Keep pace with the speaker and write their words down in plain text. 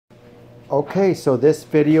Okay, so this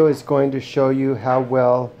video is going to show you how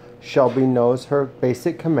well Shelby knows her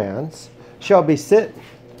basic commands. Shelby, sit.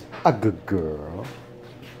 A good girl.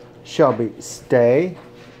 Shelby, stay.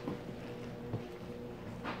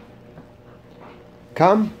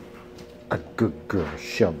 Come. A good girl,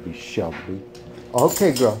 Shelby, Shelby.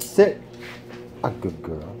 Okay, girl, sit. A good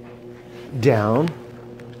girl. Down.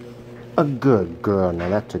 A good girl. Now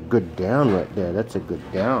that's a good down right there. That's a good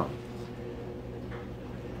down.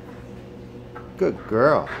 Good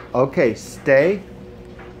girl. Okay, stay.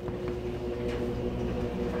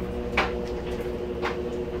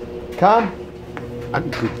 Come. A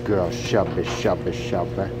good girl, Shelby, Shelby,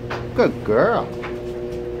 Shelby. Good girl.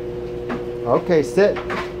 Okay, sit.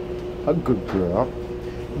 A good girl.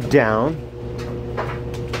 Down.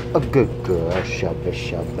 A good girl, Shelby,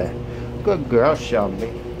 Shelby. Good girl,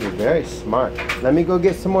 Shelby. You're very smart. Let me go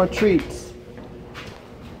get some more treats.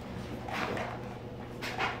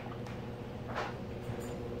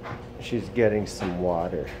 She's getting some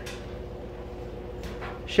water.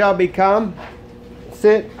 Shelby, come.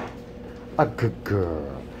 Sit. A good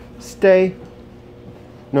girl. Stay.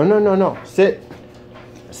 No, no, no, no. Sit.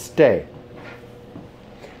 Stay.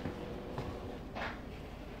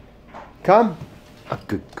 Come. A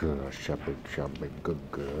good girl, Shelby, Shelby.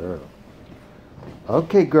 Good girl.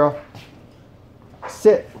 Okay, girl.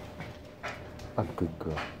 Sit. A good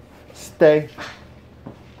girl. Stay.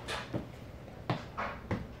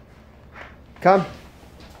 Come.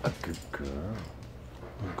 A good girl.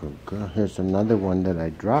 A good girl. Here's another one that I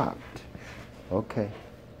dropped. Okay.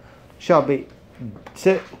 Shelby,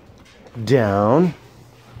 sit. Down.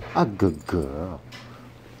 A good girl.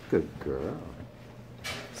 Good girl.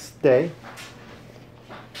 Stay.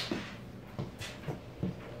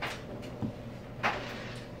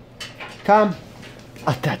 Come.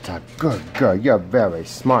 Oh, that's a good girl. You're very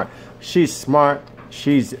smart. She's smart.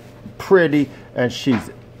 She's pretty. And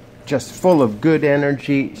she's just full of good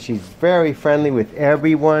energy. She's very friendly with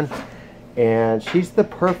everyone. And she's the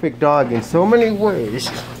perfect dog in so many ways.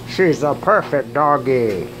 She's a perfect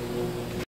doggy.